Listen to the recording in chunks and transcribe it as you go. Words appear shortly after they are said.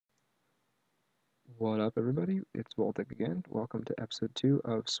What up, everybody? It's Voltic again. Welcome to episode 2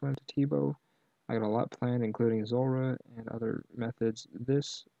 of Swim to Tebow. I got a lot planned, including Zora and other methods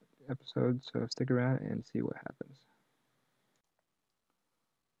this episode, so stick around and see what happens.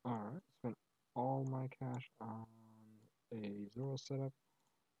 Alright, spent all my cash on a Zora setup.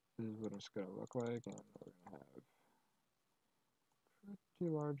 This is what it's going to look like, and we're going to have a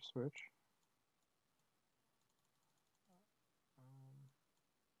pretty large switch.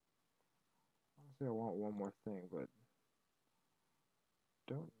 Honestly, I want one more thing, but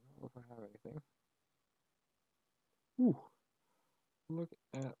don't know if I have anything. Ooh, look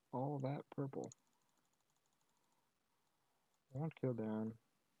at all that purple. One kill down.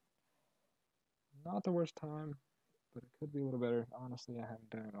 Not the worst time, but it could be a little better. Honestly, I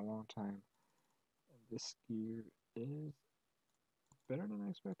haven't done it in a long time. And this gear is better than I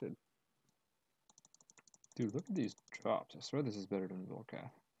expected. Dude, look at these drops. I swear this is better than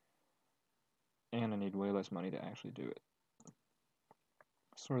Volcath. And I need way less money to actually do it.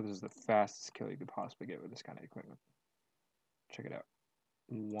 I swear this is the fastest kill you could possibly get with this kind of equipment. Check it out.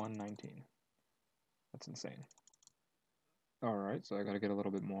 119. That's insane. Alright, so I gotta get a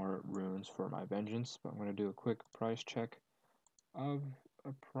little bit more runes for my vengeance, but I'm gonna do a quick price check of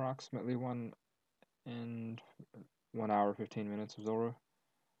approximately 1 hour 15 minutes of Zora,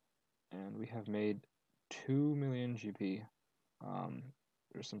 and we have made 2 million GP.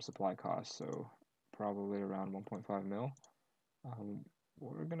 There's some supply costs, so probably around 1.5 mil.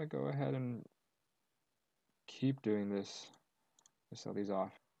 We're gonna go ahead and keep doing this to sell these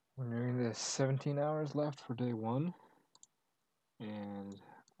off. We're nearing the 17 hours left for day 1, and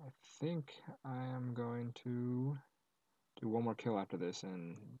I think I am going to do one more kill after this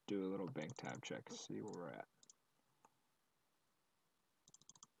and do a little bank tab check, see where we're at.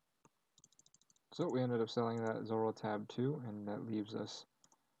 So we ended up selling that Zora tab 2, and that leaves us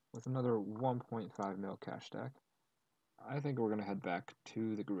with another 1.5 mil cash stack. I think we're going to head back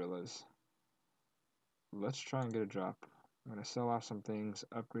to the gorillas. Let's try and get a drop. I'm going to sell off some things,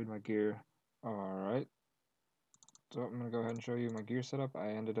 upgrade my gear. Alright. So I'm going to go ahead and show you my gear setup.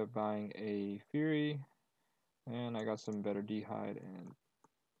 I ended up buying a Fury, and I got some better D'hide and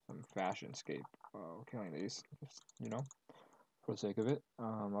some Fashionscape while killing these, just, for the sake of it.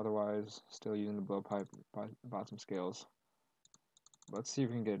 Otherwise, still using the blowpipe, bought some scales. Let's see if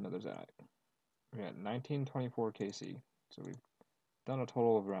we can get another Zenite. We're at 1924 KC, so we've done a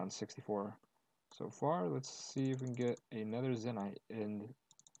total of around 64 so far. Let's see if we can get another Zenite and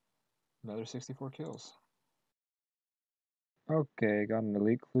another 64 kills. Okay, got an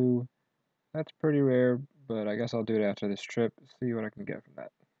elite clue. That's pretty rare, but I guess I'll do it after this trip, see what I can get from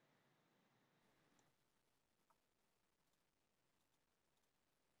that.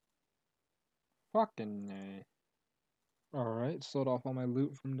 Fucking A. Alright, sold off all my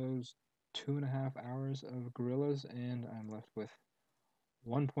loot from those 2.5 hours of gorillas, and I'm left with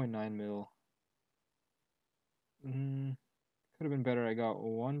 1.9 mil. Could have been better. I got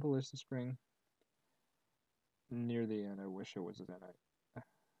one ballista spring near the end. I wish it was a Zenite. I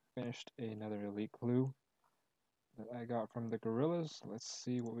finished another elite clue that I got from the gorillas. Let's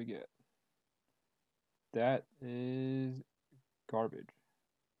see what we get. That is garbage.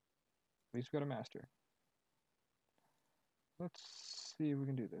 At least we got a master. Let's see if we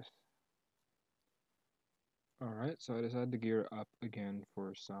can do this. Alright, so I decided to gear up again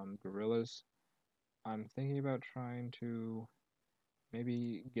for some gorillas. I'm thinking about trying to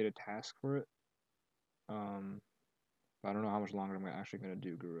maybe get a task for it. But I don't know how much longer I'm actually going to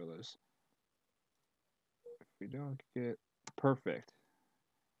do gorillas. If we don't get perfect.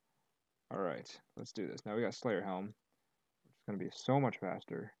 Alright, let's do this. Now we got Slayer Helm, which is going to be so much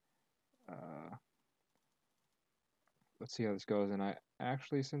faster. Let's see how this goes. And I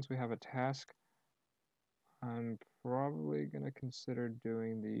actually, since we have a task, I'm probably going to consider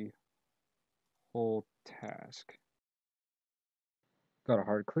doing the whole task. Got a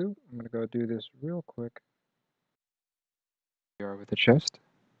hard clue. I'm going to go do this real quick. We are with the chest.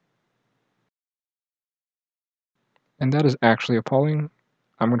 And that is actually appalling.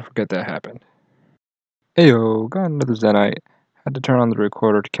 I'm going to forget that happened. Ayo, got another Zenite. Had to turn on the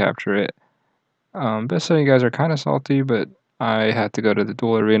recorder to capture it. Best say you guys are kind of salty, but I had to go to the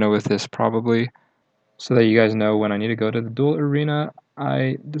duel arena with this probably. So that you guys know when I need to go to the duel arena,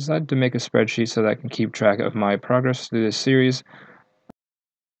 I decided to make a spreadsheet so that I can keep track of my progress through this series.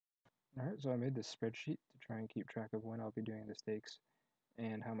 Alright, so I made this spreadsheet to try and keep track of when I'll be doing the stakes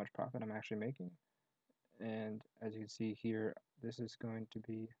and how much profit I'm actually making. And as you can see here, this is going to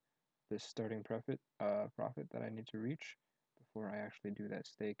be the starting profit that I need to reach before I actually do that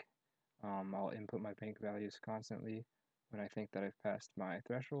stake. I'll input my bank values constantly when I think that I've passed my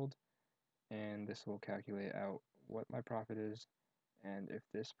threshold, and this will calculate out what my profit is. And if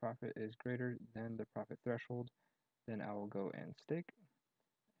this profit is greater than the profit threshold, then I will go and stake,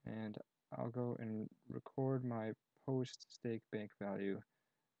 and I'll go and record my post-stake bank value,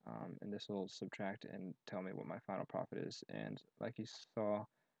 and this will subtract and tell me what my final profit is. And like you saw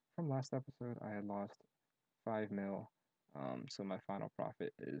from last episode, I had lost 5 mil, so my final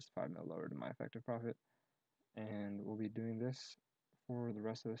profit is 5 mil lower than my effective profit. And we'll be doing this for the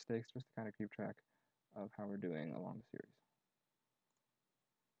rest of the stakes just to kind of keep track of how we're doing along the series.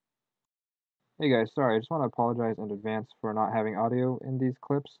 Hey guys, sorry, I just want to apologize in advance for not having audio in these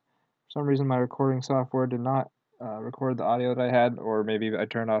clips. For some reason my recording software did not record the audio that I had, or maybe I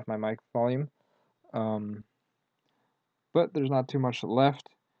turned off my mic volume. But there's not too much left,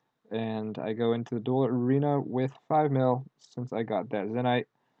 and I go into the duel arena with 5 mil since I got that Zenite,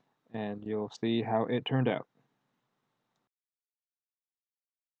 and you'll see how it turned out.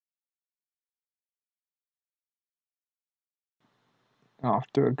 Off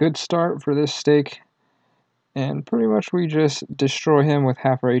to a good start for this stake, and pretty much we just destroy him with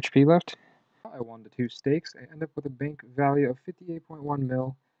half our HP left. I won the 2 stakes. I end up with a bank value of 58.1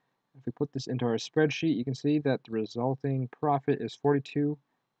 mil. If we put this into our spreadsheet, you can see that the resulting profit is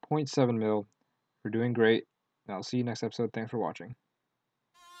 42.7 mil. We're doing great. I'll see you next episode. Thanks for watching.